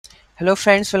Hello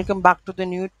friends, welcome back to the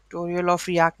new tutorial of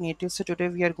React Native. So today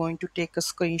we are going to take a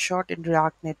screenshot in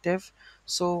React Native.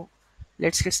 So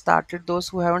let's get started. Those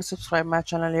who haven't subscribed my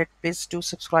channel yet, please do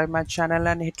subscribe my channel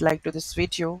and hit like to this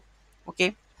video.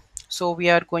 Okay, so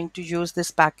we are going to use this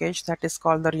package that is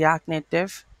called the React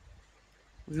Native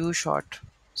view shot.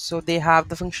 So they have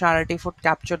the functionality for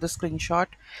capture the screenshot.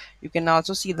 You can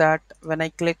also see that when I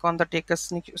click on the take a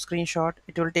screenshot,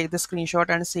 it will take the screenshot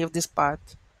and save this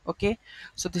path. Okay,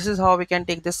 so this is how we can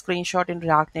take the screenshot in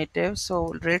React Native.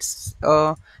 So let's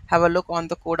have a look on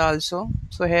the code also.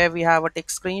 So here we have a take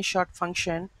screenshot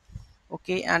function.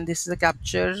 Okay, and this is a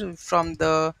capture from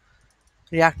the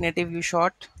React Native view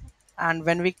shot. And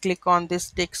when we click on this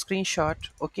take screenshot,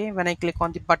 okay, when I click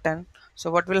on the button,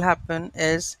 so what will happen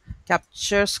is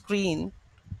capture screen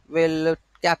will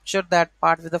capture that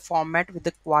part with the format with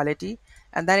the quality,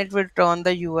 and then it will turn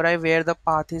the URI where the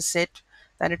path is set,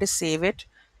 then it is save it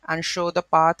and show the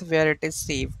path where it is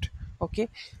saved. Okay,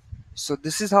 so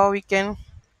this is how we can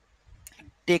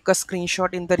take a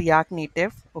screenshot in the React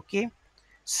Native. Okay,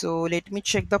 so let me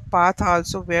check the path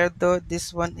also where the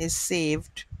this one is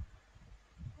saved.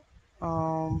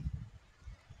 um,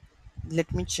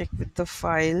 Let me check with the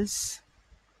files.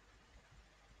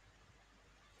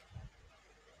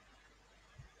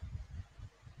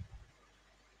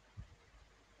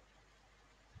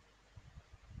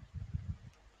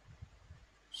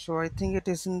 So I think it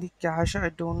is in the cache. I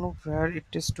don't know where it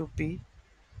is to be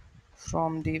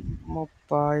from the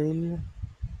mobile.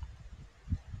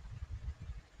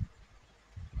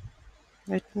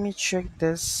 Let me check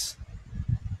this.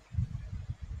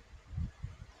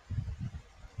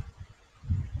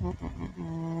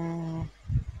 Mm,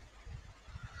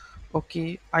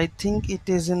 okay, I think it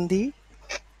is in the.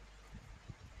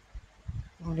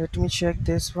 Let me check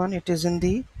this one. It is in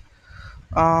the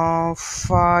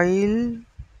file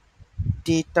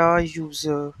data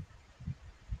user.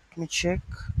 Let me check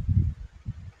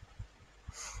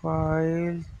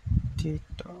file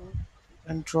data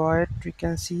Android. We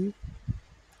can see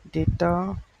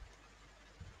data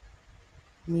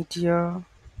media.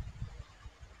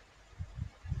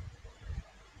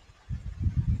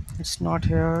 It's not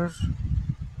here.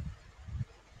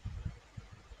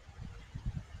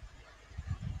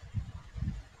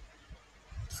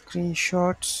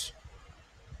 Screenshots.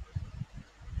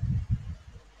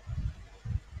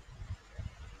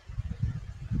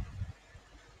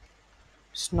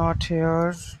 It's not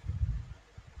here.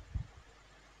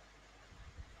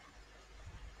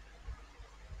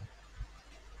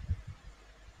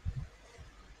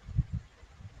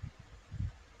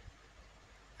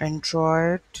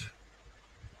 Android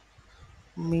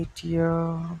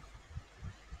media.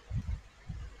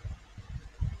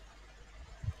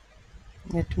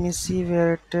 Let me see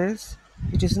where it is.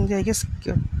 It is in the, I guess,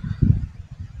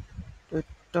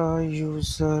 data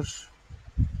user.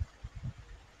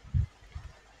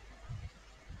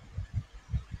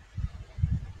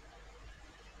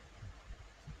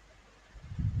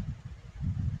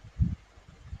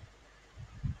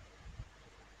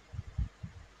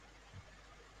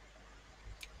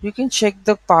 You can check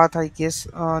the path, I guess,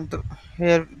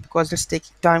 here because it's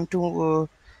taking time to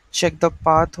check the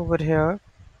path over here.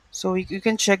 So you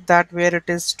can check that where it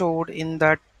is stored in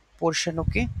that portion.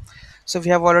 Okay, so we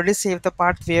have already saved the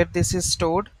part where this is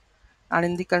stored, and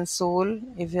in the console,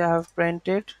 if you have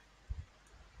printed,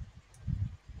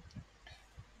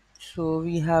 so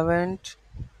we haven't.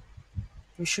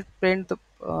 We should print the.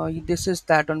 This is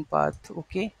that on path.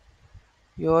 Okay,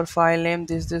 your file name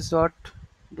this dot,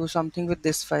 do something with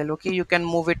this file. Okay, you can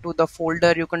move it to the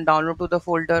folder, you can download to the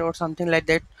folder or something like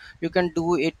that. You can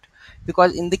do it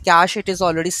because in the cache it is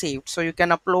already saved, so you can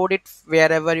upload it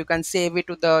wherever. You can save it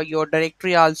to the your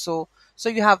directory also, so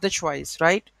you have the choice,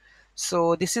 right?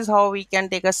 So this is how we can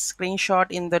take a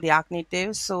screenshot in the React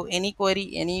Native. So any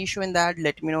query, any issue in that,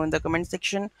 let me know in the comment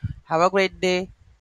section. Have a great day.